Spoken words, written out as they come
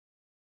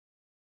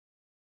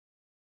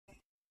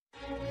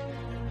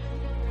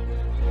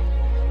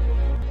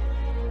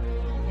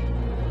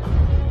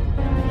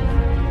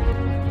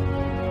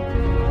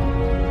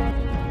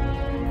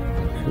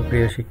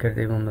প্রিয়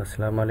শিক্ষার্থী বন্ধু,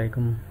 আসসালামু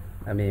আলাইকুম।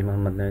 আমি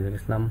মোহাম্মদ নজরুল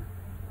ইসলাম।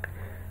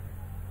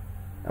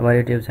 আমার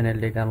ইউটিউব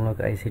চ্যানেলটি আনলক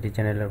আইসিটি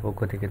চ্যানেলের পক্ষ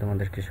থেকে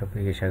তোমাদেরকে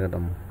সবাইকে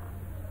স্বাগতম।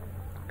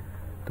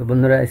 তো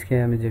বন্ধুরা, আজকে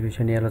আমি যে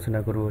বিষয় নিয়ে আলোচনা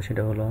করব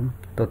সেটা হলো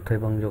তথ্য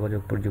এবং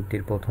যোগাযোগ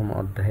প্রযুক্তির প্রথম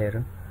অধ্যায়ের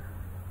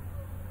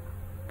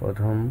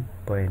প্রথম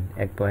পয়েন্ট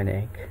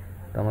 1.1।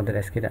 তো আমাদের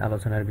আজকের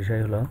আলোচনার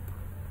বিষয় হলো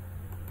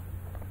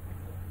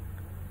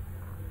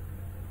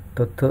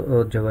তথ্য ও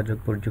যোগাযোগ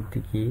প্রযুক্তি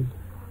কি,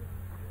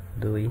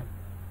 2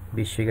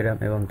 বিশ্বগ্রাম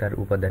এবং তার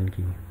উপাদান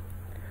কি।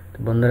 তো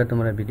বন্ধুরা,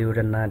 তোমরা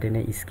ভিডিওটা না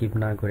টেনে স্কিপ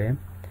না করে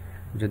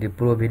যদি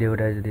পুরো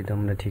ভিডিওটা যদি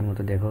তোমরা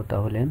ঠিকমতো দেখো,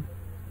 তাহলে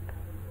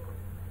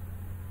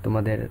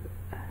তোমাদের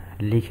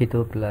লিখিত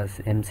প্লাস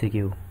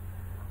এমসিকিউ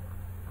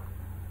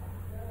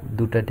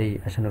দুটাতেই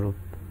আশানুরূপ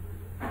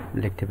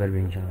লিখতে পারবে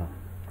ইনশাআল্লাহ।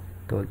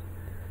 তো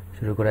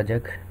শুরু করা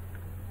যাক।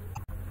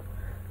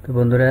 তো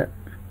বন্ধুরা,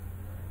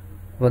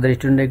 আমাদের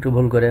স্টুডেন্টরা একটু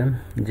ভুল করে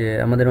যে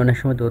আমাদের অনেক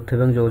সময় তথ্য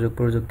এবং যোগাযোগ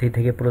প্রযুক্তি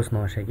থেকে প্রশ্ন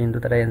আসে, কিন্তু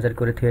তারা অ্যান্সার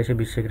করে থেকে আসে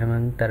বিশ্বগ্রাম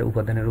এবং তার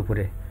উপাদানের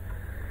উপরে।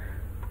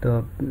 তো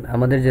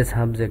আমাদের যে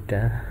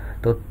সাবজেক্টটা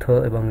তথ্য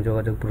এবং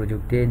যোগাযোগ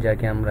প্রযুক্তি,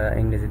 যাকে আমরা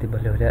ইংরেজিতে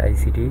বলে হলে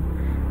আইসিটি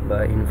বা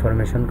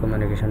ইনফরমেশন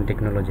কমিউনিকেশন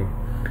টেকনোলজি।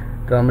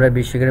 তো আমরা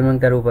বিশ্বগ্রাম এবং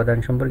তার উপাদান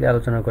সম্পর্কে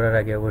আলোচনা করার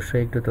আগে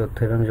অবশ্যই একটু তথ্য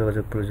এবং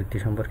যোগাযোগ প্রযুক্তি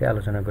সম্পর্কে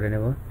আলোচনা করে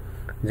নেব,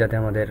 যাতে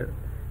আমাদের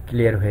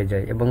ক্লিয়ার হয়ে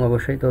যায়। এবং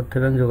অবশ্যই তথ্য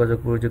এবং যোগাযোগ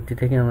প্রযুক্তি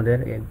থেকে আমাদের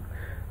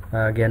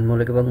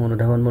জ্ঞানমূলক এবং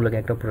অনুধাবনমূলক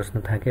একটা প্রশ্ন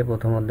থাকে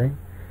প্রথম অধ্যায়,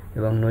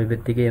 এবং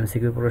নৈবেত্তিক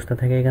এমসিকিউ প্রশ্ন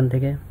থাকে এখান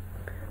থেকে।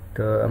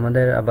 তো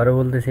আমাদের আবারও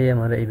বলতেছি,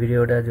 আমার এই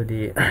ভিডিওটা যদি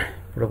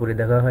পুরোপুরি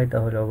দেখা হয়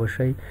তাহলে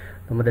অবশ্যই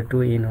তোমাদের 2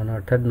 in 1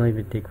 অর্থাৎ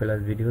নৈবেত্তিক প্লাস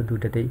ভিডিও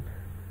দুটাতেই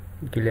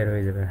ক্লিয়ার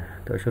হয়ে যাবে।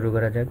 তো শুরু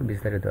করা যাক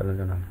বিস্তারিত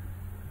আলোচনা।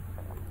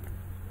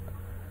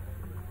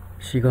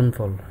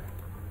 শিখনফল।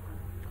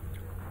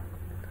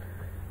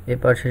 এই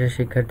পাঠ শেষে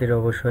শিক্ষার্থীরা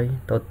অবশ্যই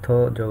তথ্য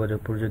যোগাযোগ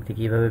প্রযুক্তি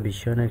কীভাবে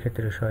বিশ্বায়নের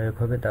ক্ষেত্রে সহায়ক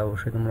হবে তা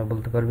অবশ্যই তোমরা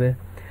বলতে পারবে।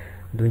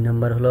 2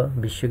 নম্বর হলো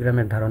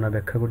বিশ্বগ্রামের ধারণা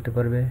ব্যাখ্যা করতে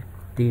পারবে।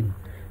 3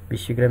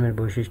 বিশ্বগ্রামের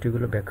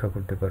বৈশিষ্ট্যগুলো ব্যাখ্যা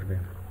করতে পারবে।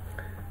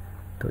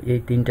 তো এই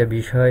 3টা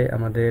বিষয়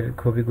আমাদের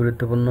খুবই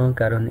গুরুত্বপূর্ণ,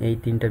 কারণ এই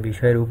 3টা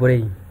বিষয়ের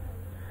উপরেই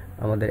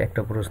আমাদের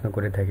একটা প্রশ্ন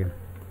করে থাকে।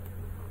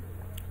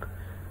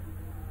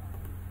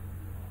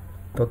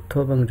 তথ্য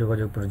এবং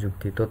যোগাযোগ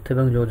প্রযুক্তি। তথ্য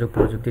এবং যোগাযোগ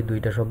প্রযুক্তি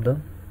 2টা শব্দ।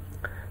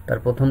 তার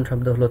প্রথম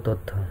শব্দ হলো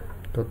তথ্য।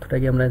 তথ্যটা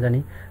কি আমরা জানি,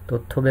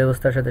 তথ্য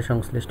ব্যবস্থার সাথে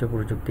সংশ্লিষ্ট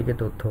প্রযুক্তিকে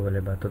তথ্য বলে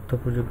বা তথ্য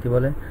প্রযুক্তি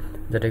বলে,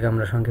 যেটাকে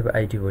আমরা সংক্ষেপে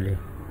আইটি বলি।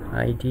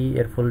 আইটি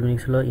এর ফুল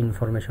মিনিংস হলো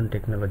ইনফরমেশন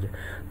টেকনোলজি।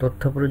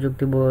 তথ্য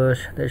প্রযুক্তি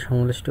সাথে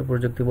সংশ্লিষ্ট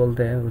প্রযুক্তি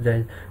বলতে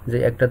বোঝায় যে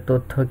একটা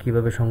তথ্য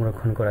কিভাবে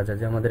সংরক্ষণ করা যায়,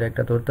 যে আমাদের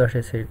একটা তথ্য আসে,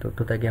 সেই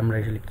তথ্যটাকে আমরা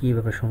আসলে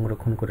কীভাবে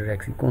সংরক্ষণ করে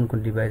রাখছি, কোন কোন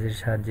ডিভাইসের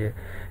সাহায্যে,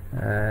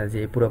 যে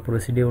পুরো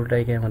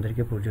প্রসিডিওরটাকে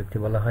আমাদেরকে প্রযুক্তি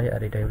বলা হয়,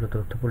 আর এটাই হলো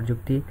তথ্য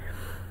প্রযুক্তি।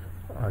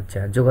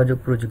 আচ্ছা, যোগাযোগ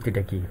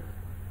প্রযুক্তিটা কি?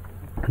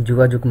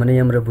 যোগাযোগ মানেই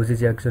আমরা বুঝি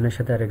যে একজনের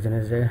সাথে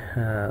আরেকজনের যে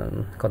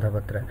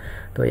কথাবার্তা।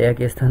 তো এক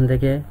স্থান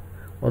থেকে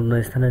অন্য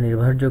স্থানে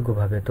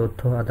নির্ভরযোগ্যভাবে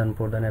তথ্য আদান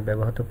প্রদানে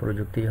ব্যবহৃত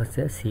প্রযুক্তি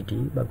হচ্ছে সিটি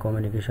বা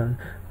কমিউনিকেশন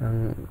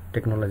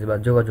টেকনোলজি বা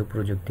যোগাযোগ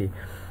প্রযুক্তি।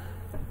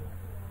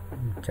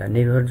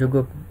 নির্ভরযোগ্য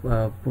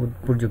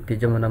প্রযুক্তি,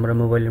 যেমন আমরা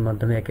মোবাইলের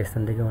মাধ্যমে এক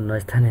স্থান থেকে অন্য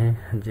স্থানে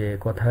যে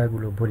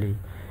কথাগুলো বলি,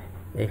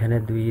 এখানে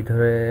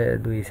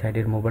দুই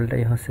সাইডের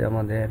মোবাইলটাই হচ্ছে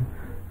আমাদের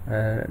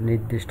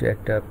নির্দিষ্ট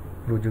একটা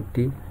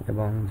প্রযুক্তি,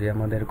 এবং যে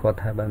আমাদের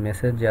কথা বা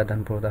মেসেজ যে আদান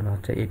প্রদান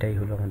হচ্ছে, এটাই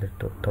হলো আমাদের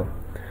তথ্য।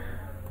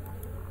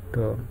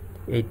 তো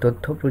এই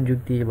তথ্য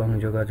প্রযুক্তি এবং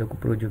যোগাযোগ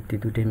প্রযুক্তি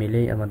দুটি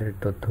মিলেই আমাদের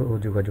তথ্য ও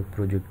যোগাযোগ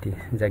প্রযুক্তি,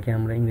 যাকে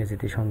আমরা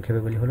ইংরেজিতে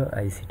সংক্ষেপে বলি হলো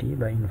আইসিটি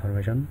বা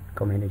ইনফরমেশন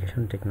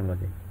কমিউনিকেশন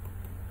টেকনোলজি।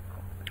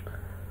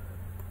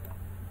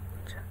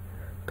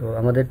 তো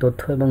আমাদের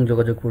তথ্য এবং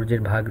যোগাযোগ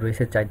প্রযুক্তির ভাগ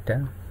রয়েছে 4টা।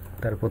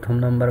 তার প্রথম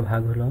নাম্বার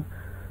ভাগ হলো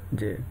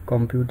যে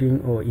কম্পিউটিং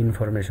ও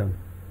ইনফরমেশন।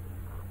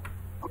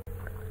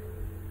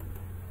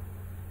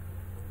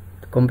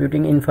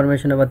 কম্পিউটিং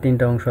ইনফরমেশন আবার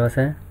 3টা অংশ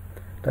আছে।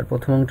 তার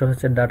প্রথম অংশ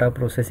হচ্ছে ডাটা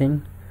প্রসেসিং।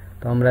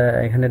 তো আমরা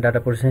এখানে ডাটা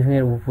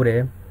প্রসেসিংয়ের উপরে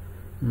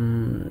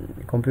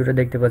কম্পিউটার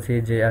দেখতে পাচ্ছি,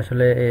 যে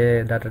আসলে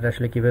ডাটাটা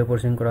আসলে কীভাবে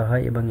প্রসেসিং করা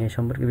হয় এবং এই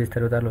সম্পর্কে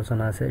বিস্তারিত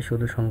আলোচনা আছে,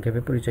 শুধু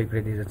সংক্ষেপে পরিচয়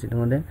করে দিয়ে যাচ্ছি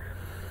তোমাদের।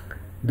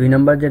 2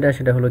 নম্বর যেটা,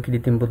 সেটা হলো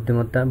কৃত্রিম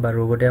বুদ্ধিমত্তা বা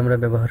রোবটে আমরা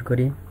ব্যবহার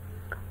করি।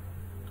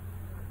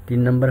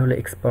 3 নম্বর হলো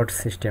এক্সপার্ট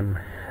সিস্টেম,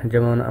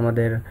 যেমন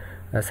আমাদের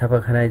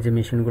ছাপাখানায় যে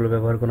মেশিনগুলো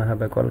ব্যবহার করা হয়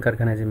বা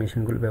কলকারখানায় যে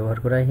মেশিনগুলো ব্যবহার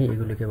করা হয়,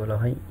 এগুলিকে বলা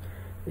হয়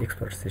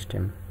এক্সপার্ট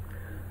সিস্টেম।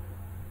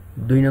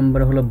 2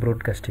 নম্বর হলো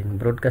ব্রডকাস্টিং।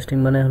 ব্রডকাস্টিং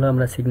মানে হলো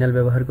আমরা সিগন্যাল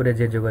ব্যবহার করে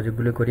যে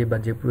যোগাযোগগুলো করি বা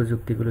যে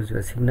প্রযুক্তিগুলো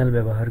সিগন্যাল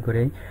ব্যবহার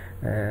করে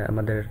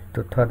আমাদের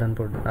তথ্য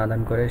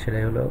আদান করে,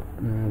 সেটাই হলো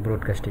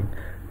ব্রডকাস্টিং।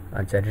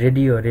 আচ্ছা,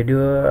 রেডিও।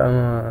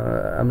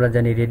 আমরা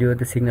জানি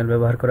রেডিওতে সিগন্যাল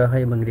ব্যবহার করা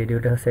হয়, এবং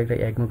রেডিওটা হচ্ছে একটা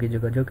একমুখী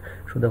যোগাযোগ,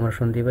 শুধু আমরা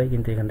শুনতে পাই,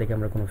 কিন্তু এখান থেকে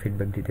আমরা কোনো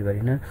ফিডব্যাক দিতে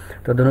পারি না।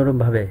 তো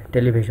অনুরূপভাবে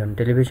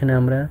টেলিভিশনে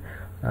আমরা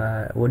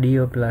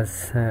অডিও প্লাস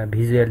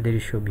ভিজুয়াল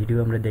দৃশ্য ভিডিও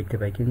আমরা দেখতে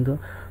পাই, কিন্তু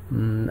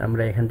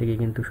আমরা এখান থেকে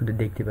কিন্তু শুধু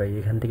দেখতে পাই,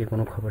 এখান থেকে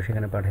কোনো খবর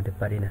সেখানে পাঠাতে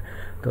পারি না।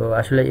 তো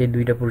আসলে এই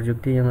 2টা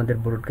প্রযুক্তি আমাদের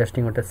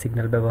ব্রডকাস্টিং অর্থাৎ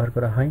সিগন্যাল ব্যবহার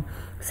করা হয়।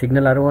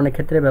 সিগন্যাল আরও অনেক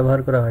ক্ষেত্রে ব্যবহার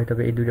করা হয়,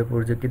 তবে এই 2টা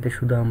প্রযুক্তিতে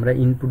শুধু আমরা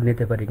ইনপুট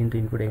নিতে পারি, কিন্তু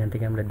ইনপুট এখান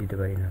থেকে আমরা দিতে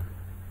পারি না।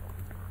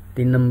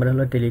 3 নম্বর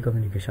হলো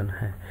টেলিকমিউনিকেশন।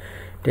 হ্যাঁ,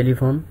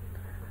 টেলিফোন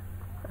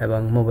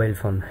এবং মোবাইল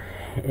ফোন,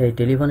 এই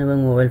টেলিফোন এবং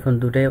মোবাইল ফোন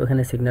দুটাই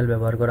ওখানে সিগন্যাল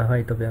ব্যবহার করা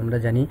হয়। তবে আমরা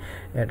জানি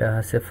এটা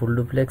হচ্ছে ফুল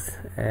ডুপ্লেক্স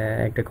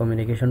একটা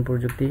কমিউনিকেশন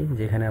প্রযুক্তি,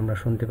 যেখানে আমরা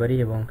শুনতে পারি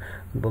এবং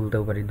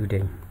বলতেও পারি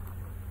দুটাই।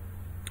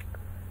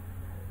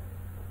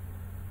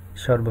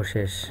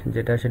 সর্বশেষ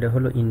যেটা, সেটা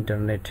হলো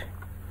ইন্টারনেট।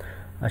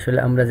 আসলে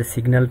আমরা যে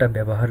সিগন্যালটা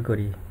ব্যবহার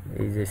করি,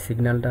 এই যে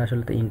সিগন্যালটা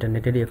আসলে তো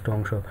ইন্টারনেটেরই একটা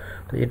অংশ।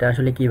 তো এটা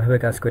আসলে কিভাবে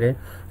কাজ করে,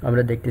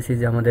 আমরা দেখতেছি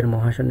যে আমাদের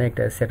মহাশূন্যে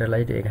একটা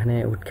স্যাটেলাইট এখানে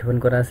উৎক্ষেপণ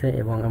করা আছে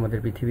এবং আমাদের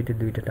পৃথিবীতে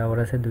 2টা টাওয়ার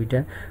আছে, 2টা।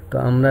 তো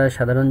আমরা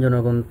সাধারণ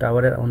জনগণ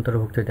টাওয়ারের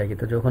অন্তর্ভুক্ত থাকি।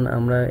 তো যখন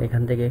আমরা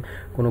এখান থেকে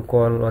কোনো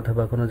কল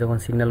অথবা কোনো যখন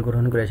সিগন্যাল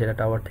গ্রহণ করি, সেটা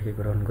টাওয়ার থেকে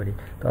গ্রহণ করি।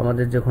 তো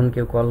আমাদের যখন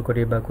কেউ কল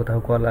করি বা কোথাও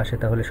কল আসে,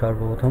 তাহলে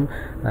সর্বপ্রথম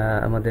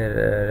আমাদের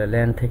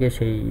ল্যান্ড থেকে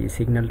সেই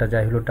সিগন্যালটা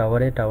যায় হলো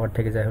টাওয়ারে, টাওয়ার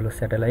থেকে যায় হলো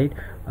স্যাটেলাইট,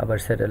 আবার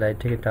স্যাটেলাইট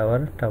থেকে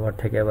টাওয়ার, টাওয়ার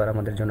থেকে আবার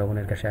আমাদের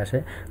জনগণের কাছে আসে।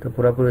 তো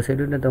পুরোপুরি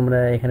সেটুটা তোমরা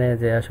এখানে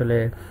যে আসলে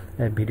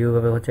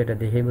ভিডিওভাবে হচ্ছে এটা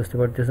দেখেই বুঝতে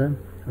পারতেছো,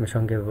 আমি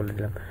সংক্ষেপে বলে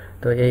দিলাম।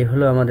 তো এই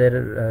হলো আমাদের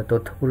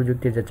তথ্য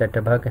প্রযুক্তির যে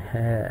 4টা ভাগ।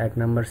 1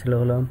 নাম্বার ছিল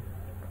হলো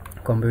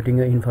কম্পিউটিং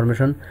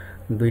ইনফরমেশন,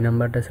 2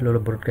 নাম্বারটা ছিল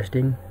হলো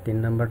ব্রডকাস্টিং, 3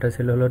 নাম্বারটা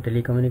ছিল হলো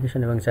টেলিকমিউনিকেশন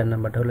এবং 4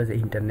 নাম্বারটা হলো যে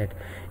ইন্টারনেট।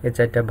 এই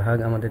 4টা ভাগ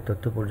আমাদের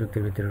তথ্য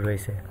প্রযুক্তির ভিতরে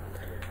রয়েছে।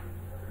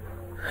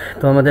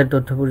 তো আমাদের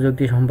তথ্য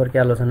প্রযুক্তি সম্পর্কে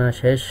আলোচনা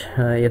শেষ,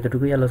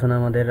 এতটুকুই আলোচনা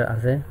আমাদের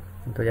আছে।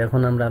 তো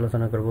এখন আমরা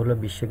আলোচনা করব হলো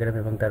বিশ্বগ্রাম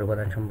এবং তার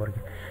উপাদান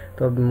সম্পর্কে।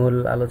 তো মূল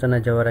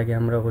আলোচনায় যাওয়ার আগে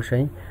আমরা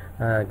অবশ্যই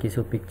কিছু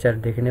পিকচার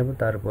দেখে নেব,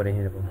 তারপরে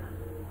নেব।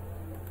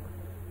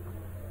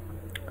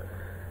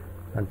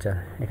 আচ্ছা,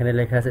 এখানে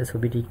লেখা আছে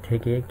ছবিটি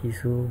থেকে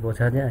কিছু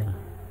বোঝা যায়।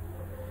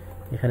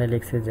 এখানে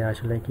লিখছে যে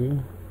আসলে কি,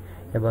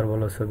 এবার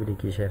বলো ছবিটি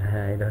কিসের।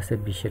 হ্যাঁ, এটা হচ্ছে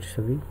বিশ্বের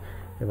ছবি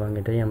এবং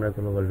এটাই আমরা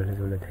গ্লোবাল ভিলেজ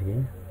বলে থাকি।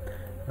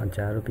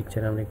 আচ্ছা, আরও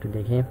পিকচার আমরা একটু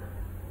দেখি।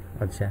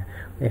 আচ্ছা,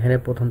 এখানে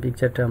প্রথম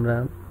পিকচারটা আমরা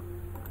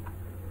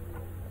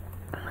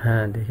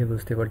দেখে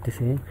বুঝতে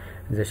পারতেছি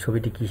যে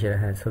ছবিটি কিসের।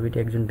 হ্যাঁ, ছবিটি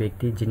একজন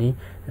ব্যক্তি যিনি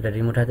একটা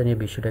রিমোট হাতে নিয়ে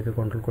বিশ্বটাকে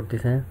কন্ট্রোল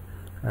করতেছে।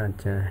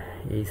 আচ্ছা,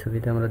 এই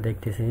ছবিতে আমরা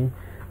দেখতেছি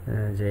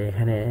যে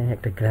এখানে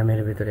একটা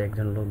গ্রামের ভিতরে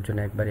একজন লোকজন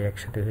একবারে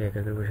একসাথে হয়ে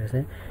একাকার বসে আছে।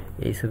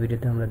 এই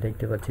ছবিটিতে আমরা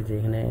দেখতে পাচ্ছি যে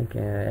এখানে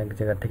এক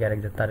জায়গা থেকে আরেক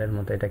জায়গা তারের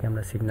মতো, এটাকে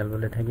আমরা সিগন্যাল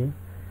বলে থাকি।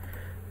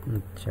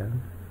 আচ্ছা,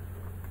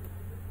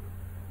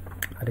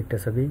 আরেকটা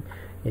ছবি,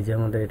 এই যে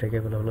আমাদের এটাকে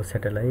বলা হলো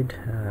স্যাটেলাইট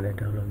আর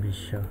এটা হলো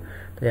বিশ্ব।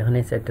 তো এখন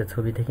এই 4টা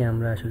ছবি থেকে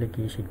আমরা আসলে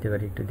কি শিখতে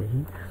পারি একটু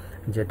দেখি,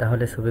 যে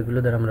তাহলে ছবিগুলো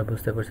দ্বারা আমরা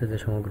বুঝতে পারছি যে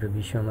সমগ্র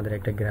বিশ্ব আমাদের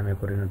একটা গ্রামে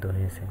পরিণত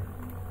হয়েছে।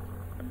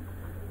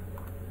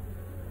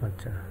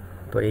 আচ্ছা,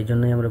 তো এই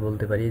জন্যই আমরা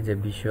বলতে পারি যে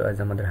বিশ্ব আজ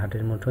আমাদের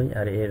হাতের মুঠোয়,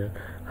 আর এর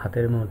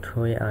হাতের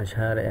মুঠোয়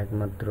আসার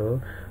একমাত্র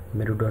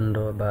মেরুদণ্ড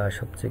বা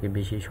সবথেকে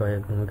বেশি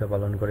সহায়ক ভূমিকা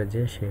পালন করে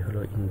যে সে হলো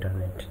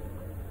ইন্টারনেট।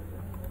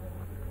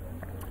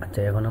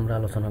 আচ্ছা, এখন আমরা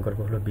আলোচনা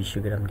করবো হলো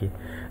বিশ্বগ্রাম কি।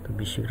 তো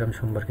বিশ্বগ্রাম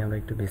সম্পর্কে আমরা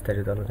একটু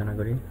বিস্তারিত আলোচনা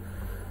করি।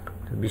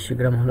 তো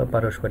বিশ্বগ্রাম হলো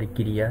পারস্পরিক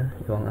ক্রিয়া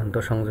এবং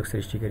আন্তঃসংযোগ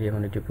সৃষ্টিকারী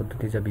এমন একটি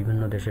পদ্ধতি যা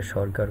বিভিন্ন দেশের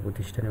সরকার,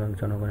 প্রতিষ্ঠান এবং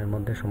জনগণের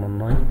মধ্যে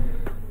সমন্বয়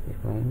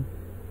এবং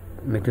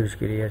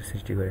মিথস্ক্রিয়ার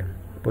সৃষ্টি করে।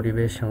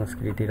 পরিবেশ,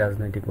 সংস্কৃতি,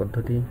 রাজনৈতিক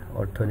পদ্ধতি,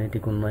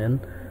 অর্থনৈতিক উন্নয়ন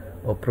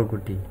ও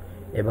প্রগতি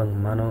এবং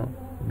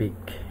মানবিক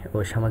ও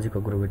সামাজিক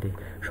অগ্রগতি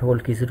সকল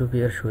কিছুর উপর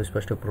এর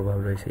সুস্পষ্ট প্রভাব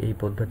রয়েছে। এই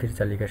পদ্ধতির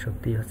চালিকা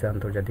শক্তি হচ্ছে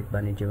আন্তর্জাতিক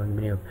বাণিজ্য এবং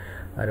বিনিয়োগ,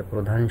 আর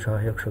প্রধান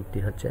সহায়ক শক্তি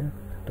হচ্ছে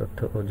তথ্য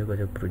ও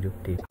যোগাযোগ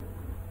প্রযুক্তি।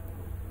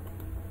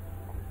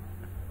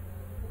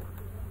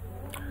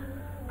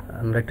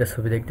 আমরা একটা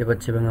ছবি দেখতে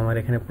পাচ্ছি এবং আমার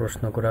এখানে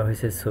প্রশ্ন করা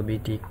হয়েছে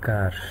ছবিটি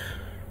কার।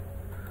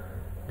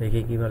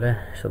 দেখি কি বলে।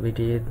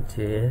 ছবিটি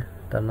যে,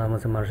 তার নাম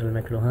হচ্ছে মার্শাল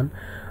ম্যাকলুহান,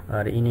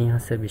 আর ইনি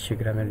হচ্ছে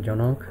বিশ্বগ্রামের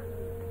জনক।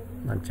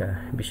 আচ্ছা,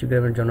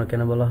 বিশ্বগ্রামের জনক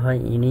কেন বলা হয়,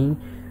 ইনি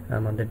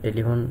আমাদের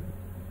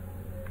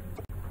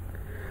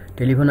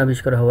টেলিফোন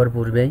আবিষ্কার হওয়ার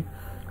পূর্বেই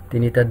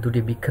তিনি তার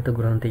 2টি বিখ্যাত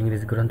গ্রন্থে,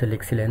 ইংরেজি গ্রন্থে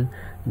লিখছিলেন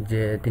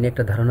যে তিনি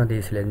একটা ধারণা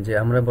দিয়েছিলেন যে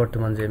আমরা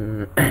বর্তমান যে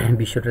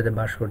বিশ্বটাতে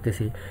বাস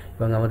করতেছি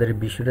এবং আমাদের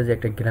বিশ্বটা যে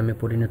একটা গ্রামে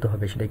পরিণত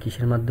হবে, সেটা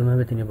কিসের মাধ্যমে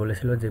হবে। তিনি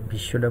বলেছিল যে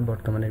বিশ্বটা,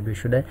 বর্তমানের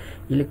বিশ্বটা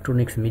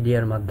ইলেকট্রনিক্স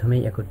মিডিয়ার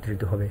মাধ্যমেই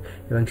একত্রিত হবে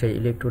এবং সেই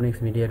ইলেকট্রনিক্স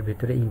মিডিয়ার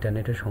ভিতরে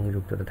ইন্টারনেটের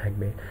সংযুক্ততা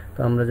থাকবে। তো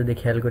আমরা যদি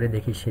খেয়াল করে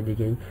দেখি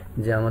সেদিকেই,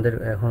 যে আমাদের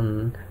এখন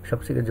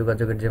সবথেকে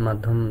যোগাযোগের যে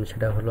মাধ্যম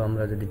সেটা হলো,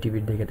 আমরা যদি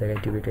টিভির দিকে তাকাই,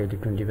 টিভিটা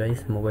ইলেকট্রনিক ডিভাইস,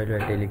 মোবাইলও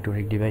একটা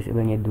ইলেকট্রনিক ডিভাইস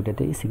এবং এই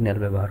দুটাতেই সিগন্যাল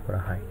ব্যবহার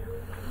করা হয়।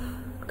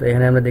 তো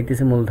এখানে আমরা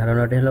দেখতেছি মূল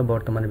ধারণাটি হলো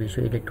বর্তমান বিশ্ব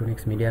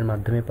ইলেকট্রনিক্স মিডিয়ার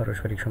মাধ্যমে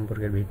পারস্পরিক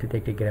সম্পর্কের ভিত্তিতে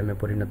একটি গ্রামে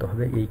পরিণত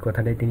হবে। এই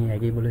কথাটাই তিনি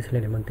আগেই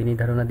বলেছিলেন এবং তিনি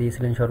ধারণা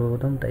দিয়েছিলেন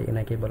সর্বপ্রথম, তাই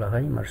এনাকে বলা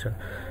হয় মার্শাল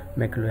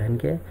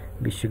ম্যাকলুহানকে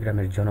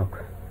বিশ্বগ্রামের জনক।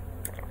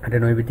 এটা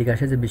নৈবিত্তিক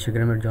আসে যে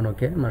বিশ্বগ্রামের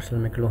জনকে মার্শাল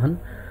ম্যাকলুহান।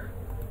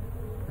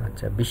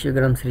 আচ্ছা,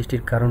 বিশ্বগ্রাম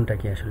সৃষ্টির কারণটা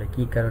কি, আসলে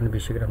কি কারণে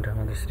বিশ্বগ্রামটা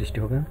আমাদের সৃষ্টি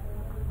হবে।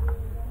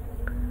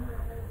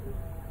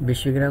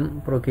 বিশ্বগ্রাম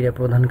প্রক্রিয়া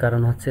প্রধান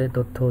কারণ হচ্ছে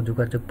তথ্য ও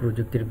যোগাযোগ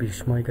প্রযুক্তির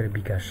বিস্ময়কারী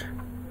বিকাশ।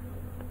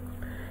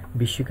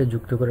 বিশ্বকে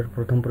যুক্ত করার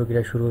প্রথম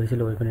প্রক্রিয়া শুরু হয়েছিল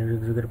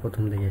ঔপনিবেশিক যুগের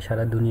প্রথম দিকে,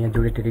 সারা দুনিয়া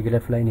জুড়ে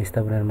টেলিগ্রাফ লাইন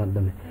স্থাপনের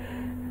মাধ্যমে।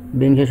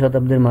 বিংশ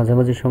শতাব্দীর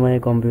মাঝামাঝি সময়ে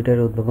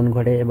কম্পিউটারের উদ্ভাবন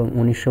ঘটে এবং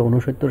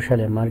 1969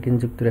 সালে মার্কিন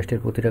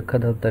যুক্তরাষ্ট্রের প্রতিরক্ষা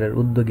দপ্তরের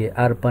উদ্যোগে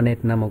আরপানেট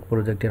নামক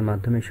প্রজেক্টের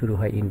মাধ্যমে শুরু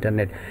হয়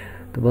ইন্টারনেট।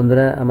 তো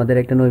বন্ধুরা, আমাদের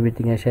একটা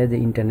নৈমিত্তিক আসে যে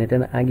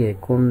ইন্টারনেটের আগে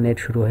কোন নেট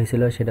শুরু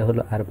হয়েছিল, সেটা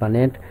হলো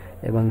আরপানেট,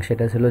 এবং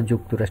সেটা ছিল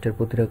যুক্তরাষ্ট্রের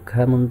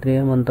প্রতিরক্ষা মন্ত্রী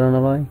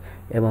মন্ত্রণালয়,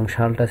 এবং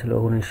সালটা ছিল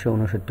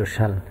 1969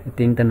 সাল।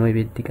 তিনটা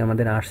নৈমিত্তিক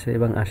আমাদের আসছে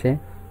এবং আসে।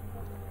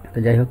 তো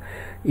যাই হোক,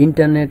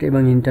 ইন্টারনেট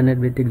এবং ইন্টারনেট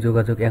ভিত্তিক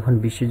যোগাযোগ এখন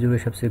বিশ্বজুড়ে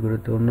সবচেয়ে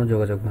গুরুত্বপূর্ণ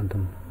যোগাযোগ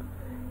মাধ্যম।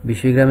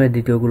 বিশ্বগ্রামের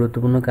দ্বিতীয়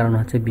গুরুত্বপূর্ণ কারণ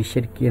হচ্ছে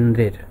বিশ্বের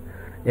কেন্দ্রের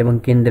এবং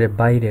কেন্দ্রের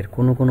বাইরের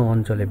কোনো কোনো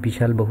অঞ্চলে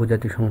বিশাল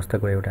বহুজাতিক সংস্থা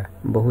গড়ে ওঠা।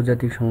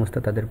 বহুজাতিক সংস্থা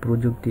তাদের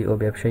প্রযুক্তি ও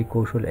ব্যবসায়িক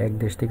কৌশল এক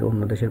দেশ থেকে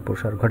অন্য দেশের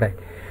প্রসার ঘটায়।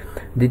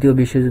 দ্বিতীয়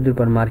বিশ্বযুদ্ধের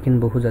পর মার্কিন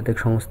বহুজাতিক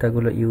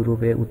সংস্থাগুলো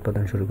ইউরোপে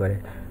উৎপাদন শুরু করে।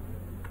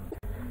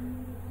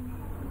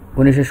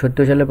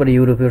 1970 সালের পর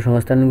ইউরোপীয়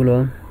সংস্থানগুলো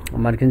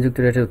মার্কিন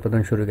যুক্তরাষ্ট্রে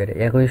উৎপাদন শুরু করে।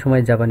 একই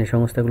সময় জাপানি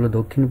সংস্থাগুলো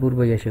দক্ষিণ পূর্ব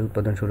এশিয়ায়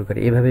উৎপাদন শুরু করে।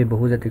 এভাবেই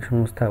বহুজাতিক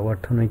সংস্থা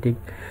অর্থনৈতিক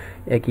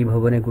একই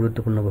ভবনে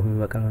গুরুত্বপূর্ণ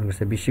ভূমিকা পালন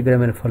করছে।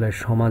 বিশ্বগ্রামের ফলে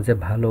সমাজে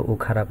ভালো ও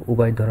খারাপ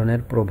উভয়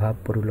ধরনের প্রভাব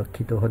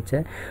পরিলক্ষিত হচ্ছে।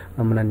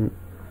 আমরা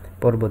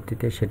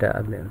পরবর্তীতে সেটা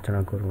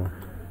আলোচনা করব।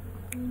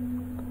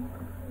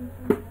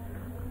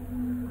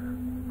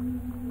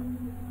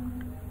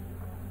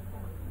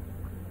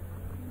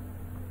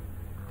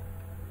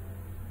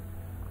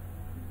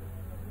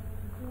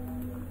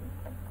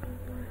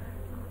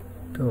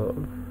 তো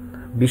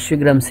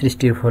বিশ্বগ্রাম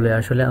সৃষ্টির ফলে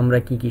আসলে আমরা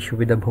কি কি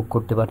সুবিধা ভোগ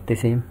করতে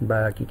পারতেছি বা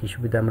কি কি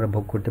সুবিধা আমরা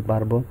ভোগ করতে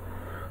পারবো,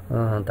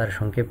 তার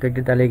সংক্ষিপ্ত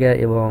একটি তালিকা,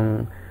 এবং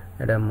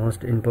এটা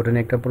মোস্ট ইম্পর্টেন্ট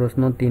একটা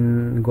প্রশ্ন। 3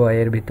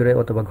 গয়ের ভিতরে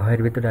অথবা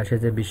ঘয়ের ভিতরে আসে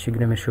যে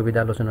বিশ্বগ্রামের সুবিধা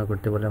আলোচনা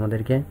করতে বলে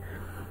আমাদেরকে।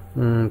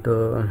 তো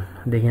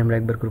দেখি আমরা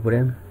একবার করে।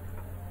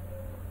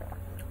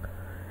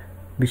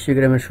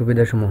 বিশ্বগ্রামের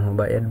সুবিধাসমূহ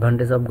বা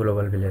advantage of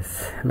global village.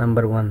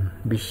 Number 1,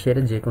 বিশ্বের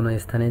যে কোনো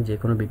স্থানে যে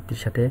কোনো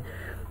ব্যক্তির সাথে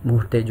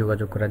মুহূর্তেই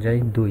যোগাযোগ করা যায়।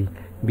 2,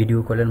 ভিডিও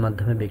কলের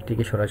মাধ্যমে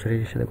ব্যক্তিকে সরাসরি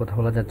সাথে কথা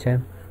বলা যাচ্ছে।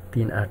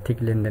 3, আর্থিক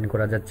লেনদেন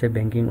করা যাচ্ছে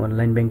ব্যাংকিং,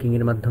 অনলাইন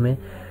ব্যাংকিংয়ের মাধ্যমে।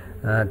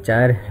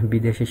 4,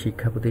 বিদেশি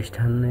শিক্ষা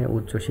প্রতিষ্ঠানে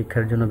উচ্চ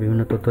শিক্ষার জন্য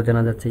বিভিন্ন তথ্য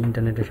জানা যাচ্ছে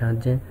ইন্টারনেটের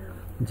সাহায্যে।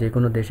 যে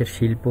কোনো দেশের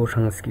শিল্প,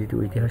 সংস্কৃতি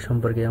ও ইতিহাস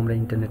সম্পর্কে আমরা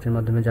ইন্টারনেটের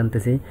মাধ্যমে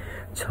জানতেছি।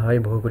 6,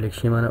 ভৌগোলিক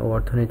সীমানা ও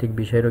অর্থনৈতিক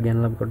বিষয়েরও জ্ঞান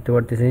লাভ করতে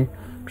পারতেছি।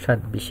 7,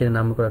 বিশ্বের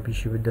নামকরা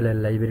বিশ্ববিদ্যালয়ের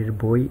লাইব্রেরির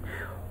বই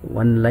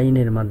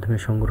অনলাইনের মাধ্যমে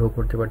সংগ্রহ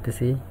করতে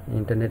পারতেছি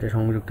ইন্টারনেটে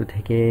সংযুক্ত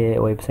থেকে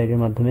ওয়েবসাইটের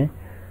মাধ্যমে।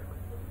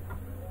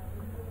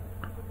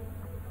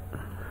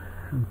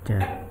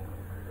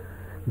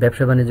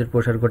 ব্যবসা বাণিজ্যের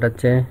প্রসার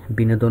ঘটাচ্ছে।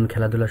 বিনোদন,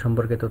 খেলাধুলা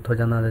সম্পর্কে তথ্য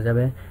জানা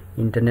যাবে।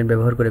 ইন্টারনেট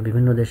ব্যবহার করে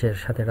বিভিন্ন দেশের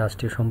সাথে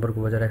রাষ্ট্রীয় সম্পর্ক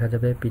বজায় রাখা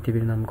যাবে।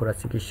 পৃথিবীর নামকরা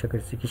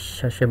চিকিৎসকের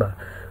চিকিৎসা সেবা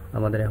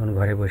আমাদের এখন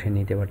ঘরে বসে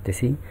নিতে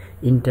পারতেছি।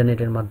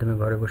 ইন্টারনেটের মাধ্যমে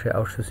ঘরে বসে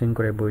আউটসোর্সিং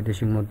করে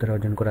বৈদেশিক মুদ্রা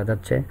অর্জন করা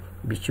যাচ্ছে।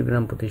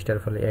 বিশ্বগ্রাম প্রতিষ্ঠার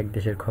ফলে এক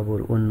দেশের খবর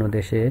অন্য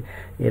দেশে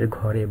এর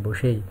ঘরে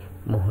বসেই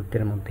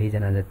মুহূর্তের মধ্যেই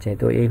জানা যাচ্ছে।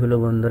 তো এই হলো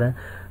বন্ধুরা,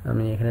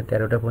 আমি এখানে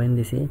 13টা পয়েন্ট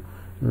দিছি।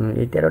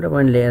 এই 13টা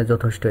পয়েন্ট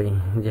যথেষ্টই,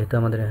 যেহেতু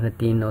আমাদের এখানে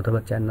 3 অথবা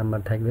 4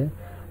 নাম্বার থাকবে।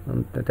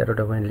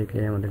 13টা পয়েন্ট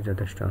লিখলে আমাদের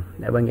যথেষ্ট,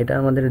 এবং এটা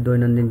আমাদের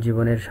দৈনন্দিন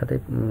জীবনের সাথে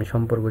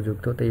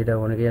সম্পর্কযুক্ত। তো এটা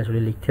অনেকেই আসলে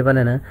লিখতে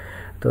পারে না,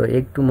 তো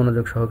একটু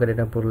মনোযোগ সহকারে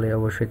এটা পড়লে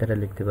অবশ্যই তারা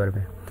লিখতে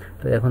পারবে।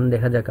 তো এখন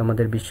দেখা যাক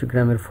আমাদের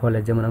বিশ্বগ্রামের ফলে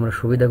যেমন আমরা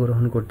সুবিধা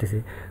গ্রহণ করতেছি,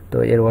 তো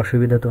এর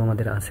অসুবিধা তো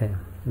আমাদের আছে।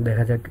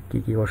 দেখা যাক কি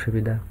কি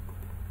অসুবিধা।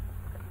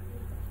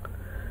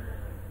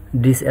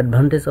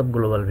 Disadvantage of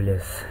global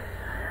village.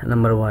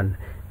 Number 1,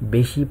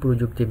 বেশি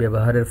প্রযুক্তি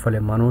ব্যবহারের ফলে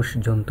মানুষ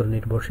যন্ত্র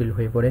নির্ভরশীল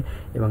হয়ে পড়ে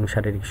এবং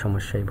শারীরিক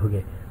সমস্যায়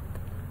ভোগে।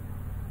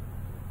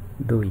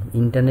 2,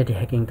 ইন্টারনেট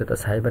হ্যাকিং তথা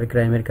সাইবার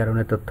ক্রাইমের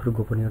কারণে তথ্যের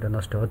গোপনীয়তা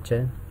নষ্ট হচ্ছে।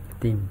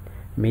 3,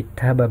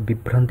 মিথ্যা বা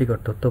বিভ্রান্তিকর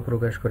তথ্য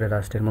প্রকাশ করে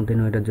রাষ্ট্রের মধ্যে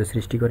নৈরাজ্য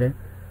সৃষ্টি করে।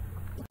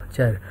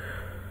 4,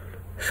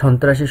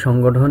 সন্ত্রাসী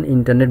সংগঠন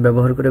ইন্টারনেট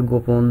ব্যবহার করে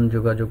গোপন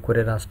যোগাযোগ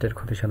করে রাষ্ট্রের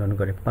ক্ষতি সাধন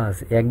করে। 5,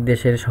 এক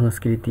দেশের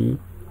সংস্কৃতি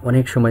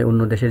অনেক সময়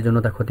অন্য দেশের জন্য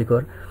তা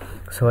ক্ষতিকর।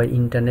 6,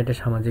 ইন্টারনেটে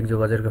সামাজিক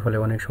যোগাযোগের ফলে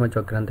অনেক সময়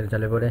চক্রান্তের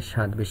জালে পড়ে।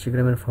 7,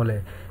 বিশ্বগ্রামের ফলে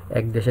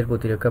এক দেশের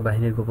প্রতিরক্ষা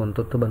বাহিনীর গোপন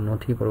তথ্য বা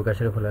নথি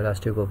প্রকাশের ফলে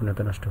রাষ্ট্রীয়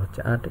গোপনীয়তা নষ্ট হচ্ছে।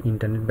 8,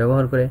 ইন্টারনেট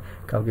ব্যবহার করে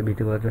কাউকে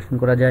ভীতি প্রদর্শন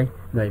করা যায়।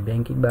 9,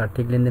 ব্যাংকিং বা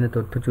আর্থিক লেনদেনে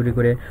তথ্য চুরি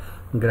করে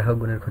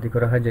গ্রাহকগণের ক্ষতি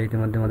করা হয়, যা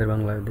ইতিমধ্যে আমাদের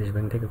বাংলাদেশ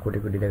ব্যাংক থেকে কোটি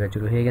কোটি টাকা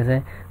চুরি হয়ে গেছে।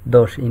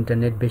 10,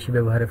 ইন্টারনেট বেশি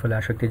ব্যবহারের ফলে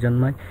আসক্তি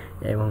জন্মায়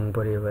এবং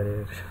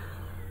পরিবারের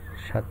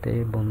সাথে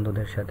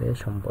বন্ধুদের সাথে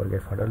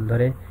সম্পর্কের ফাটল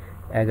ধরে।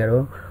 11,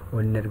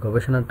 অন্যের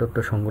গবেষণার তথ্য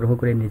সংগ্রহ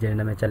করে নিজের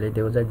নামে চালিয়ে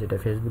দেওয়া যায়, যেটা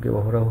ফেসবুকে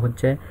অহরহ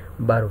হচ্ছে।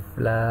 12,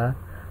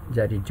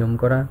 প্লাজারিজম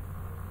করা।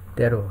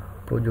 13,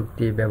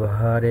 প্রযুক্তি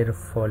ব্যবহারের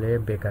ফলে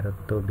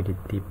বেকারত্ব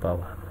বৃদ্ধি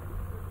পাওয়া।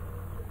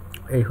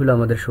 এই হলো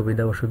আমাদের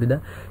সুবিধা অসুবিধা।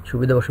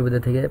 সুবিধা অসুবিধা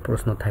থেকে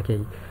প্রশ্ন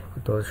থাকেই,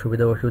 তো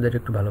সুবিধা অসুবিধাটা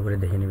একটু ভালো করে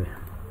দেখে নেবে।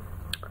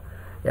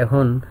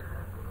 এখন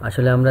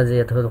আসলে আমরা যে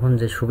তখন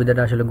যে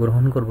সুবিধাটা আসলে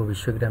গ্রহণ করব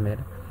বিশ্বগ্রামের,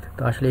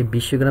 তো আসলে এই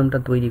বিশ্বগ্রামটা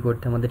তৈরি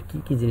করতে আমাদের কি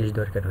কি জিনিস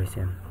দরকার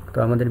হয়েছে। তো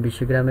আমাদের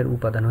বিশ্বগ্রামের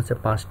উপাদান হচ্ছে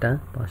 5টা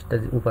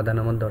উপাদান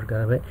আমার দরকার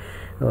হবে।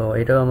 তো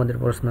এটাও আমাদের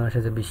প্রশ্ন আসে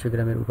যে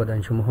বিশ্বগ্রামের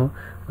উপাদানসমূহ।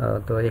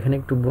 তো এখানে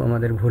একটু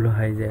আমাদের ভুল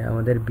হয় যে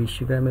আমাদের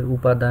বিশ্বগ্রামের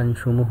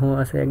উপাদানসমূহ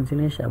আছে এক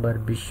জিনিস, আবার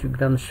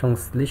বিশ্বগ্রাম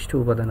সংশ্লিষ্ট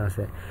উপাদান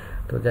আছে।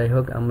 তো তো যাই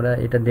হোক, আমরা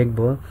এটা দেখব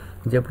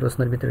যে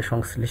প্রশ্নের ভিতরে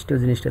সংশ্লিষ্ট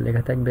জিনিসটা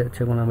লেখা থাকবে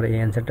সেখানে আমরা এই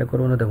অ্যান্সারটা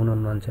করবো না, তখন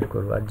অন্য অ্যান্সার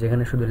করবো। আর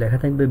যেখানে শুধু লেখা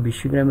থাকবে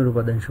বিশ্বগ্রামের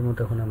উপাদানসমূহ,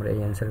 তখন আমরা এই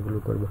অ্যান্সারগুলো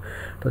করব।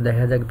 তো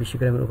দেখা যাক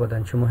বিশ্বগ্রামের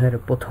উপাদানসমূহের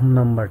প্রথম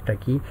নাম্বারটা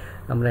কি।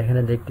 আমরা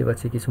এখানে দেখতে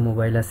পাচ্ছি কিছু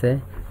মোবাইল আছে,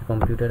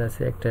 কম্পিউটার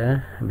আছে, একটা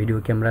ভিডিও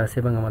ক্যামেরা আছে,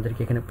 এবং আমাদেরকে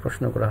এখানে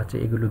প্রশ্ন করা হচ্ছে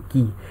এগুলো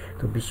কি।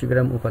 তো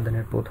বিশ্বগ্রাম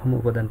উপাদানের প্রথম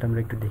উপাদানটা আমরা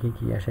একটু দেখি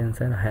কি আসে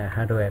অ্যান্সার। হ্যাঁ,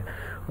 হার্ডওয়্যার।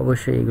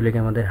 অবশ্যই এগুলোকে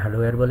আমাদের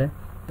হার্ডওয়্যার বলে।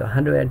 তো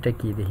হার্ডওয়্যারটা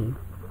কি দেখি।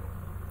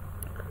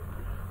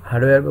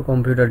 হার্ডওয়্যার বা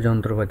কম্পিউটার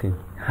যন্ত্রপাতি।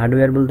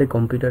 হার্ডওয়্যার বলতে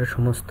কম্পিউটারের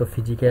সমস্ত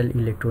ফিজিক্যাল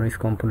ইলেকট্রনিক্স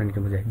কম্পোনেন্টকে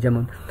বোঝায়,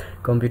 যেমন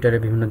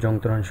কম্পিউটারের বিভিন্ন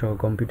যন্ত্রাংশ,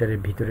 কম্পিউটারের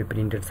ভিতরে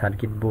প্রিন্টেড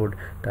সার্কিট বোর্ড,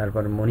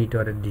 তারপর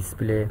মনিটরের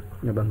ডিসপ্লে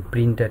এবং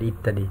প্রিন্টার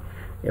ইত্যাদি।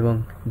 এবং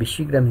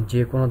বিশ্বগ্রামে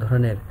যে কোনো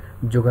ধরনের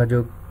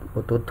যোগাযোগ ও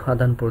তথ্য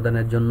আদান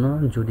প্রদানের জন্য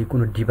যদি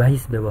কোনো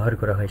ডিভাইস ব্যবহার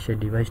করা হয়, সেই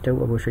ডিভাইসটাও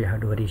অবশ্যই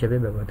হার্ডওয়্যার হিসেবে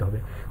ব্যবহৃত হবে।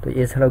 তো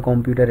এছাড়াও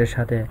কম্পিউটারের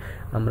সাথে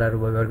আমরা আরও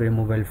ব্যবহার করি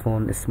mobile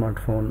phone,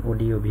 smartphone,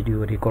 audio video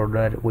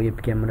recorder, web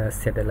camera,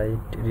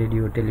 satellite,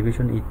 radio,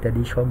 television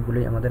ইত্যাদি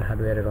সবগুলোই আমাদের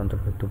হার্ডওয়্যারের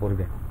অন্তর্ভুক্ত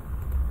পড়বে।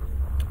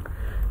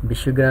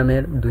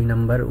 বিশ্বগ্রামের 2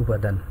 নম্বর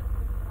উপাদান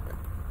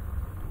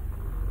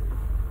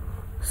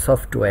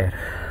সফটওয়্যার।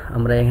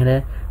 আমরা এখানে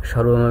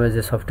সর্বময়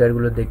যে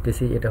সফটওয়্যারগুলো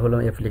দেখতেছি এটা হলো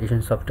অ্যাপ্লিকেশন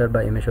সফটওয়্যার বা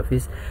MS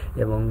অফিস,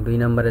 এবং 2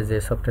 নম্বরে যে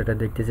সফটওয়্যারটা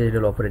দেখতেছি এটা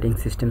হলো অপারেটিং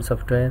সিস্টেম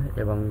সফটওয়্যার,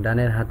 এবং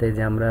ডানের হাতে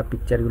যে আমরা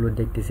পিকচারগুলো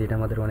দেখতেছি এটা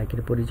আমাদের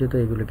অনেকের পরিচিত,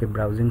 এগুলোকে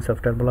ব্রাউজিং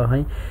সফটওয়্যার বলা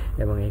হয়।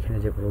 এবং এখানে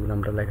যে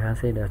প্রোগ্রামটা লেখা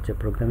আছে এটা হচ্ছে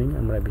প্রোগ্রামিং।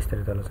 আমরা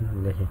বিস্তারিত আলোচনা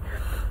দেখি।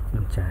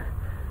 আচ্ছা,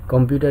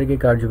 কম্পিউটারকে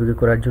কার্যকরী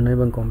করার জন্য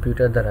এবং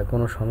কম্পিউটার দ্বারা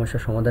কোনো সমস্যা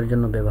সমাধানের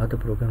জন্য ব্যবহৃত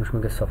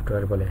প্রোগ্রামসমূহকে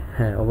সফটওয়্যার বলে।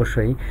 হ্যাঁ,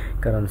 অবশ্যই,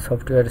 কারণ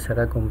সফটওয়্যার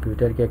ছাড়া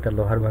কম্পিউটারকে একটা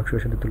লোহার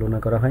বাক্সের সাথে তুলনা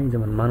করা হয়।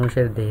 যেমন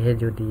মানুষের দেহে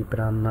যদি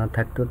প্রাণ না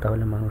থাকতো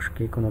তাহলে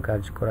মানুষকে কোনো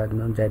কাজ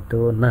করানো যেত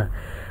না।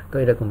 তো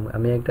এরকম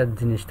আমি একটা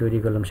জিনিস তৈরি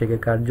করলাম, সেকে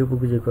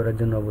কার্যোপযোগী করার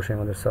জন্য অবশ্যই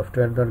আমাদের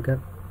সফটওয়্যার দরকার।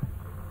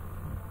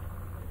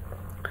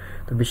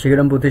 তো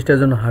বিশ্বগ্রাম প্রতিষ্ঠার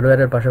জন্য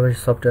হার্ডওয়্যারের পাশাপাশি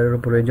সফটওয়্যারেরও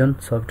প্রয়োজন।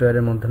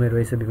 সফটওয়্যারের মাধ্যমে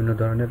রয়েছে বিভিন্ন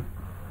ধরনের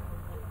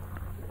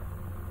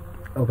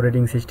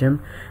operating system,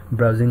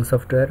 browsing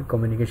software,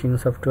 communication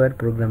software,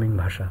 programming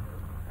ভাষা।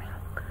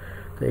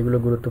 তো এগুলো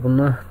গুরুত্বপূর্ণ,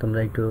 তোমরা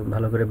একটু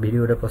ভালো করে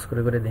ভিডিওটা পজ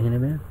করে করে দেখে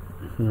নেবে।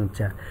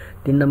 আচ্ছা,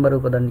 3 নম্বর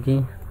উপাদান কি।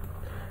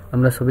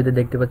 আমরা ছবিতে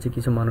দেখতে পাচ্ছি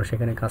কিছু মানুষ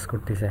এখানে কাজ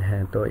করতেছে।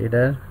 হ্যাঁ, তো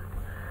এটা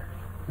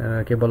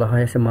কে বলা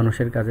হয়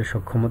মানুষের কাজের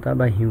সক্ষমতা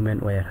বা হিউম্যান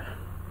ওয়্যার।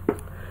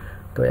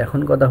 তো এখন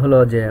কথা হলো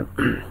যে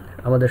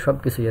আমাদের সব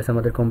কিছুই আছে,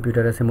 আমাদের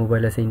কম্পিউটার আছে,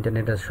 মোবাইল আছে,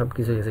 ইন্টারনেট আছে, সব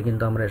কিছুই আছে,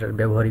 কিন্তু আমরা এটার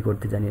ব্যবহারই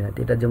করতে জানি না।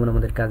 এটার যেমন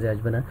আমাদের কাজে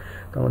আসবে না।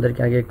 তো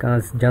আমাদেরকে আগে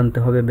কাজ জানতে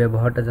হবে,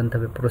 ব্যবহারটা জানতে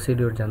হবে,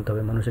 প্রসিডিওর জানতে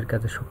হবে, মানুষের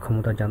কাজের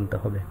সক্ষমতা জানতে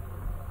হবে।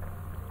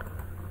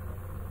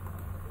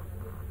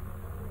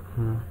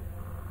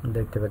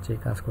 দেখতে পাচ্ছি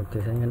কাজ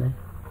করতেছে এখানে।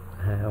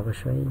 হ্যাঁ,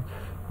 অবশ্যই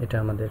এটা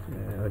আমাদের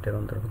ওইটার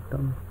অন্তর্ভুক্ত,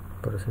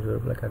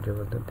 প্রসিডিওরগুলো,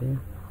 কার্যপদ্ধতি।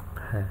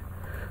 হ্যাঁ,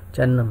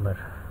 4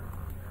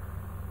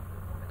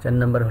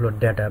 নম্বর হলো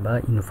ডেটা বা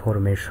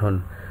ইনফরমেশন,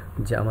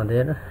 যে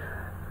আমাদের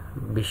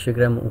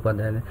বিশ্বগ্রাম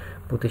উপাদান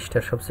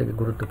প্রতিষ্ঠার সবথেকে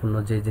গুরুত্বপূর্ণ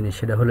যে জিনিস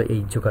সেটা হলো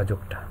এই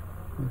যোগাযোগটা।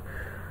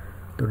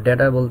 তো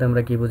ডেটা বলতে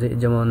আমরা কি বুঝি,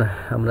 যেমন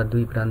আমরা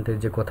দুই প্রান্তের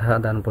যে কথা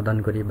আদান প্রদান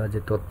করি বা যে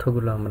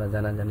তথ্যগুলো আমরা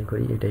জানাজানি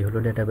করি, এটাই হলো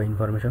ডেটা বা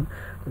ইনফরমেশন।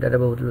 ডেটা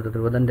বা তথ্য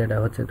প্রদান। ডেটা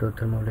হচ্ছে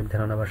তথ্যের মৌলিক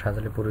ধারণা বা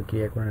সাজালে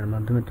প্রক্রিয়াকরণের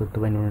মাধ্যমে তথ্য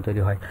বা নির্ণয়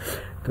তৈরি হয়।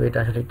 তো এটা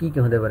আসলে কী কী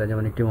হতে পারে,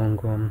 যেমন একটি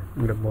অঙ্ক,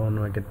 একটা বর্ণ,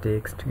 একটা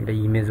টেক্সট, এটা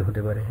ইমেজ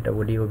হতে পারে, এটা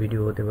অডিও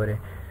ভিডিও হতে পারে।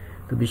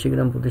 তো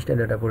বিশ্বগ্রাম প্রতিষ্ঠায়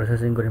ডাটা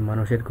প্রসেসিং করে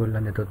মানুষের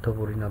কল্যাণে তথ্য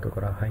পরিণত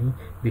করা হয়।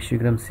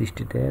 বিশ্বগ্রাম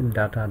সৃষ্টিতে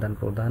ডাটা আদান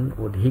প্রদান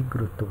অধিক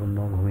গুরুত্বপূর্ণ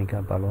ভূমিকা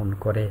পালন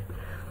করে,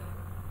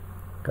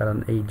 কারণ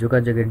এই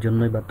যোগাযোগের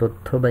জন্যই বা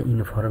তথ্য বা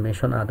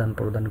ইনফরমেশন আদান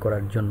প্রদান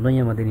করার জন্যই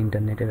আমাদের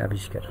ইন্টারনেটের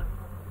আবিষ্কার।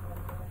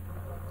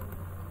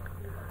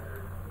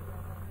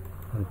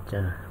 আচ্ছা,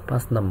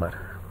 5 নম্বর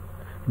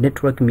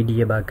নেটওয়ার্ক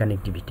মিডিয়া বা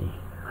কানেক্টিভিটি।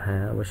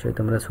 হ্যাঁ, অবশ্যই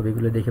তোমরা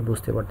ছবিগুলো দেখে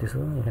বুঝতে পারতেছো,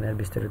 এখানে আর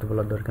বিস্তারিত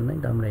বলার দরকার নাই।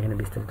 তো আমরা এখানে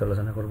বিস্তারিত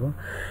আলোচনা করব।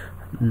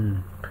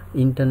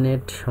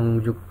 ইন্টারনেট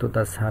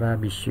সংযুক্ততা ছাড়া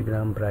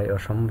বিশ্বগ্রাম প্রায়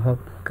অসম্ভব,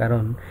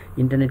 কারণ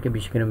ইন্টারনেটকে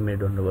বিশ্বগ্রামের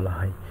মেরুদণ্ড বলা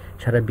হয়।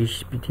 সারা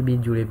পৃথিবী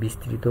জুড়ে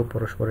বিস্তৃত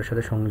পরস্পরের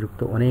সাথে সংযুক্ত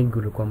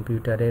অনেকগুলো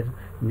কম্পিউটারের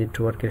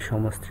নেটওয়ার্কের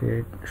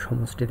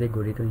সমষ্টিতে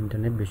গঠিত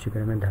ইন্টারনেট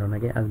বিশ্বগ্রামের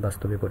ধারণাকে আজ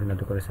বাস্তবে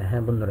পরিণত করেছে।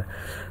 হ্যাঁ বন্ধুরা,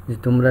 যে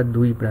তোমরা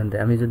দুই প্রান্তে,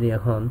 আমি যদি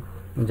এখন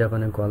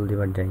জাপানে কল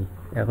দিবার যাই,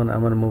 এখন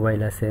আমার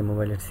মোবাইল আছে,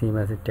 মোবাইলের সিম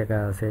আছে, টাকা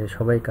আছে,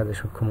 সবাই কাজে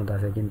সক্ষমতা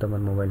আছে, কিন্তু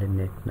আমার মোবাইলের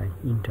নেট নাই,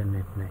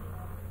 ইন্টারনেট নাই,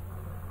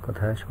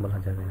 কথা বলা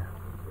যাবে না।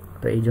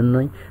 তো এই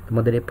জন্যই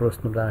তোমাদের এই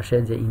প্রশ্নটা আসে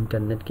যে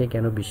ইন্টারনেটকে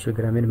কেন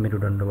বিশ্বগ্রামের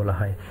মেরুদণ্ড বলা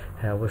হয়।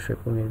 হ্যাঁ, অবশ্যই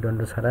মেরুদণ্ড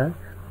ছাড়া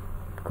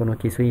কোনো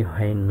কিছুই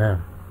হয় না।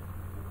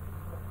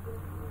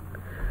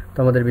 তো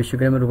আমাদের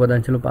বিশ্বগ্রামের উপাদান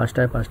ছিল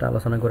 5টা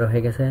আলোচনা করা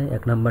হয়ে গেছে।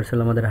 1 নম্বর ছিল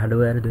আমাদের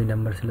হার্ডওয়্যার, 2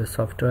 নম্বর ছিল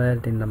সফটওয়্যার,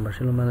 3 নম্বর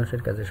ছিল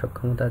মানুষের কাছে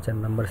সক্ষমতা, 4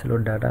 নম্বর ছিল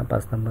ডাটা,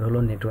 5 নম্বর হলো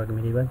নেটওয়ার্ক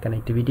মিডিয়া বা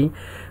কানেক্টিভিটি।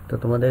 তো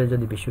তোমাদের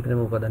যদি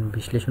বিশ্বগ্রামের উপাদান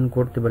বিশ্লেষণ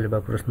করতে বলে বা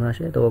প্রশ্ন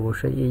আসে, তো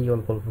অবশ্যই এই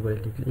অল্প অল্প করে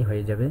লিখলেই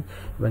হয়ে যাবে,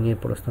 এবং এই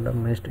প্রশ্নটা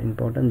মোস্ট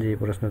ইম্পর্ট্যান্ট, যে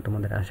প্রশ্ন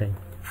তোমাদের আসে।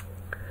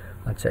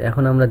 আচ্ছা,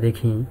 এখন আমরা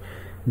দেখি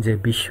যে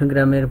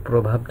বিশ্বগ্রামের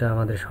প্রভাবটা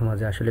আমাদের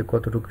সমাজে আসলে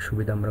কতটুকু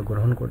সুবিধা আমরা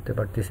গ্রহণ করতে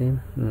পারতেছি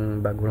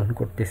বা গ্রহণ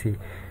করতেছি।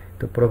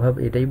 তো প্রভাব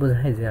এটাই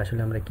বোঝায় যে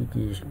আসলে আমরা কি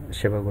কি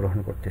সেবা গ্রহণ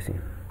করতেছি।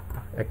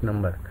 1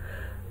 নম্বর,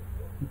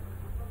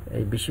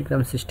 এই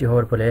বিশ্বগ্রাম সৃষ্টি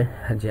হওয়ার ফলে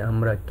যে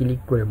আমরা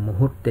ক্লিক করে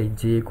মুহূর্তেই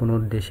যে কোনো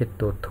দেশের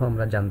তথ্য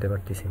আমরা জানতে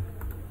পারতেছি।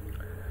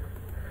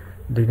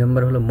 2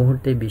 নম্বর হলো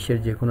মুহূর্তেই বিশ্বের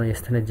যে কোনো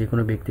স্থানে যে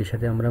কোনো ব্যক্তির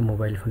সাথে আমরা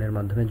মোবাইল ফোনের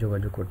মাধ্যমে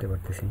যোগাযোগ করতে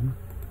পারতেছি।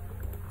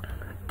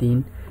 3,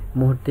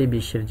 মুহূর্তেই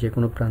বিশ্বের যে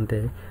কোনো প্রান্তে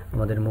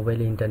আমাদের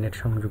মোবাইলে ইন্টারনেট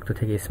সংযুক্ত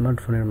থেকে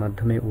স্মার্টফোনের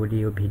মাধ্যমে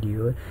অডিও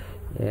ভিডিও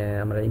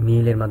আমরা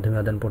ইমেইলের মাধ্যমে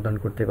আদান প্রদান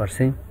করতে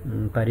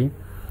পারি।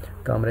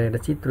 তো আমরা এটা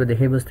চিত্র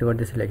দেখেই বুঝতে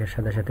পারতেছি লেখার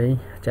সাথে সাথেই।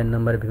 4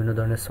 নম্বর, বিভিন্ন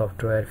ধরনের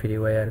সফটওয়্যার,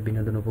 ফ্রিওয়্যার,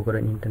 বিনোদন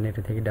উপকরণ ইন্টারনেট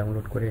থেকে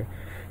ডাউনলোড করে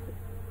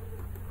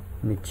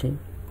নিচ্ছি।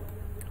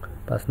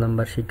 5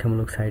 নম্বর,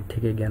 শিক্ষামূলক সাইট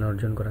থেকে জ্ঞান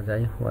অর্জন করা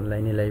যায়,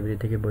 অনলাইনে লাইব্রেরি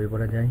থেকে বই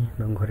পড়া যায়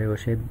এবং ঘরে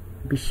বসে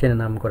বিশ্বের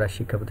নামকরা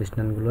শিক্ষা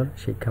প্রতিষ্ঠানগুলোর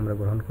শিক্ষা আমরা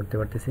গ্রহণ করতে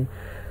পারতেছি।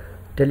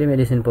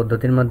 টেলিমেডিসিন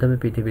পদ্ধতির মাধ্যমে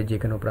পৃথিবীর যে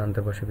কোনো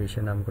প্রান্তে বসে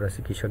বিশ্বের নামকরা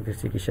চিকিৎসকদের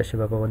চিকিৎসা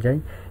সেবা পাওয়া যায়।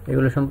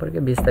 এগুলো সম্পর্কে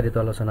বিস্তারিত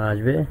আলোচনা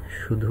আসবে,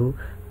 শুধু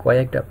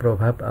কয়েকটা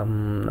প্রভাব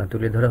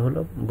তুলে ধরা হলো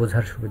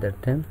বোঝার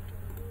সুবিধার্থে।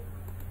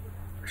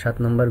 7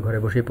 নম্বর, ঘরে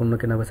বসেই পণ্য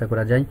কেনাবেচা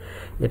করা যায়,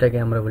 এটাকে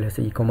আমরা বলি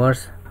হচ্ছে ই-কমার্স।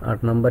 8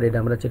 নম্বর, এটা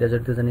আমরা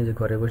চিরাচরিত জানি যে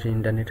ঘরে বসে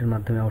ইন্টারনেটের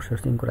মাধ্যমে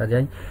আউটসোর্সিং করা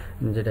যায়,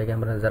 যেটাকে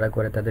আমরা যারা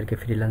করে তাদেরকে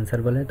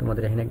ফ্রিল্যান্সার বলে।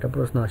 তোমাদের এখানে একটা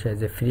প্রশ্ন আসে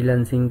যে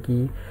ফ্রিল্যান্সিং কি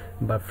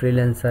বা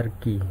ফ্রিল্যান্সার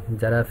কি?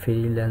 যারা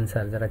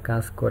ফ্রিল্যান্সার, যারা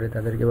কাজ করে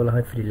তাদেরকে বলা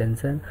হয়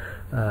ফ্রিল্যান্সার,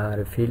 আর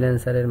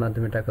ফ্রিল্যান্সারের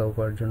মাধ্যমে টাকা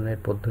উপার্জনের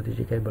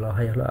পদ্ধতিটিকে বলা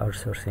হয় হলো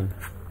আউটসোর্সিং।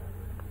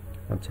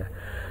 আচ্ছা,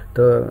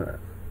 তো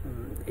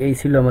এই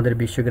ছিল আমাদের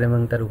বিশ্বগ্রাম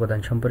এবং তার উপাদান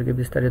সম্পর্কে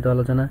বিস্তারিত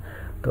আলোচনা।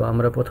 তো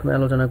আমরা প্রথমে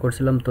আলোচনা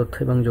করছিলাম তথ্য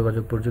এবং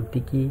যোগাযোগ প্রযুক্তি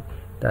কি,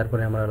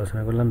 তারপরে আমরা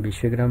আলোচনা করলাম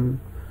বিশ্বগ্রাম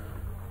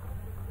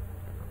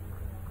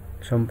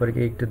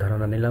সম্পর্কে একটু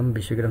ধারণা নিলাম,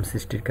 বিশ্বগ্রাম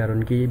সৃষ্টির কারণ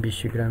কি,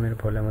 বিশ্বগ্রামের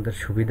ফলে আমাদের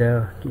সুবিধা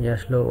কি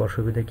আসলো,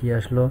 অসুবিধা কি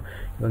আসলো,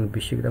 এবং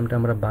বিশ্বগ্রামটা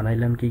আমরা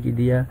বানাইলাম কি কি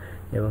দিয়া,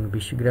 এবং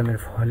বিশ্বগ্রামের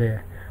ফলে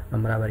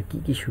আমরা আবার কি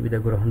কি সুবিধা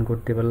গ্রহণ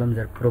করতে পারলাম,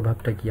 যার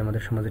প্রভাবটা কি,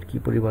 আমাদের সমাজের কি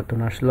পরিবর্তন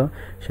আসলো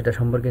সেটা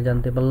সম্পর্কে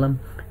জানতে পারলাম।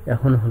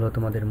 এখন হলো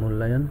তোমাদের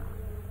মূল্যায়ন।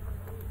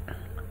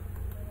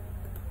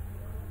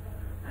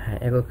 হ্যাঁ,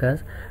 একক কাজ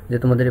যে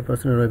তোমাদের এই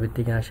প্রশ্নের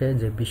ভিত্তিকে আসে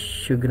যে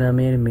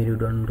বিশ্বগ্রামের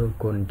মেরুদণ্ড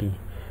কোনটি।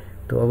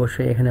 তো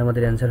অবশ্যই এখানে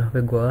আমাদের অ্যান্সার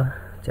হবে গ।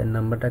 4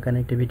 নম্বরটা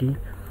কানেক্টিভিটি।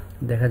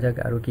 দেখা যাক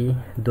আরও কি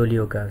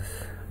দলীয় কাজ।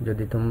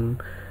 যদি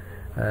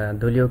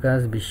দলীয় কাজ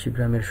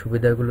বিশ্বগ্রামের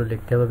সুবিধাগুলো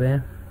লিখতে হবে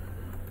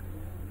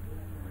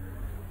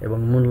এবং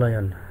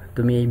মূল্যায়ন।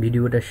 তুমি এই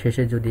ভিডিওটা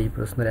শেষে যদি এই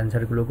প্রশ্নের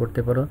অ্যান্সারগুলো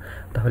করতে পারো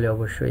তাহলে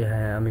অবশ্যই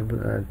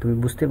তুমি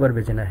বুঝতে পারবে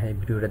যে না হ্যাঁ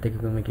ভিডিওটা থেকে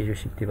তুমি কিছু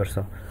শিখতে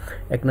পারছো।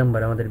 1 নম্বর,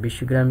 আমাদের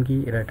বিশ্বগ্রাম কি,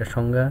 এটা একটা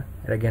সংজ্ঞা,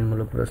 এটা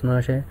জ্ঞানমূলক প্রশ্ন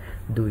আসে।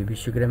 2,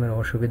 বিশ্বগ্রামের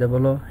অসুবিধা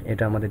বলো,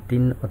 এটা আমাদের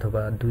 3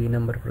 অথবা 2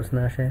 নম্বর প্রশ্ন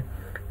আসে।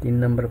 3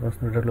 নম্বর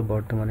প্রশ্নটা হলো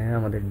বর্তমানে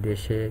আমাদের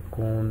দেশে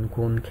কোন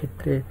কোন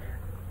ক্ষেত্রে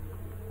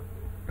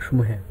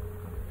সমূহে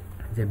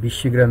যে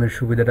বিশ্বগ্রামের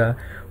সুবিধাটা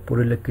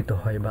পরিলক্ষিত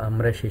হয় বা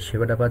আমরা সেই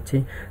সেবাটা পাচ্ছি।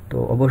 তো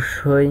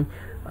অবশ্যই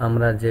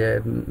আমরা যে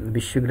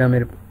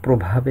বিশ্বগ্রামের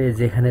প্রভাবে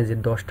যেখানে যে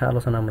 10টা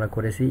আলোচনা আমরা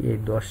করেছি, এই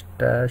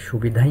 10টা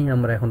সুবিধাই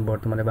আমরা এখন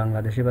বর্তমানে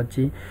বাংলাদেশে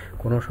পাচ্ছি,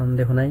 কোনো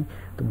সন্দেহ নাই।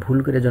 তো ভুল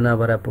করে যেন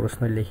আবার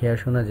প্রশ্ন লিখে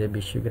আসো না যে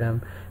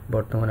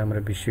বর্তমানে আমরা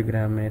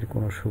বিশ্বগ্রামের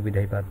কোনো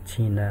সুবিধাই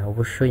পাচ্ছি না।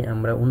 অবশ্যই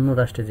আমরা অন্য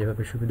রাষ্ট্রে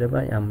যেভাবে সুবিধা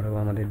পাই আমরাও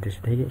আমাদের দেশ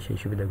থেকে সেই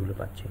সুবিধাগুলো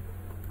পাচ্ছি।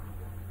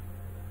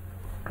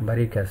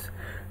 বাড়ির কাজ,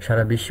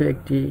 সারা বিশ্ব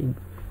একটি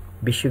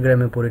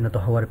বিশ্বগ্রামে পরিণত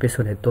হওয়ার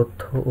পেছনে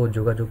তথ্য ও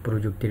যোগাযোগ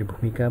প্রযুক্তির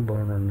ভূমিকা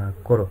বর্ণনা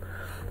করো।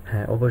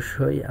 হ্যাঁ,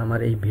 অবশ্যই আমার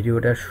এই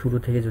ভিডিওটা শুরু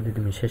থেকে যদি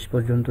তুমি শেষ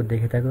পর্যন্ত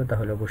দেখে থাকো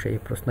তাহলে অবশ্যই এই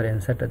প্রশ্নের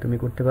অ্যান্সারটা তুমি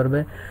করতে পারবে।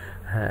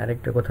 হ্যাঁ,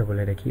 আরেকটা কথা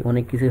বলে রাখি,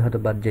 অনেক কিছুই হয়তো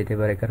বাদ যেতে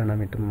পারে, কারণ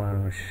আমি তো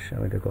মানুষ,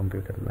 আমি তো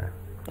কম্পিউটার না,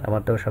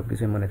 আমার তো সব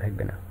কিছুই মনে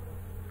থাকবে না।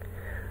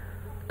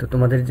 তো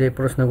তোমাদের যে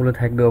প্রশ্নগুলো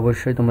থাকবে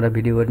অবশ্যই তোমরা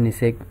ভিডিওর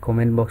নিচে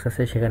কমেন্ট বক্স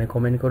আছে সেখানে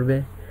কমেন্ট করবে,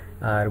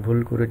 আর ভুল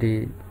ত্রুটি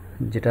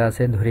যেটা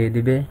আছে ধরিয়ে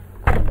দিবে,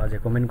 কোনো বাজে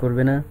কমেন্ট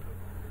করবে না।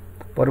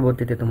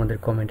 পরবর্তীতে তোমাদের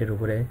কমেন্টের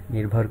উপরে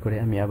নির্ভর করে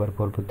আমি আবার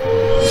পরবর্তী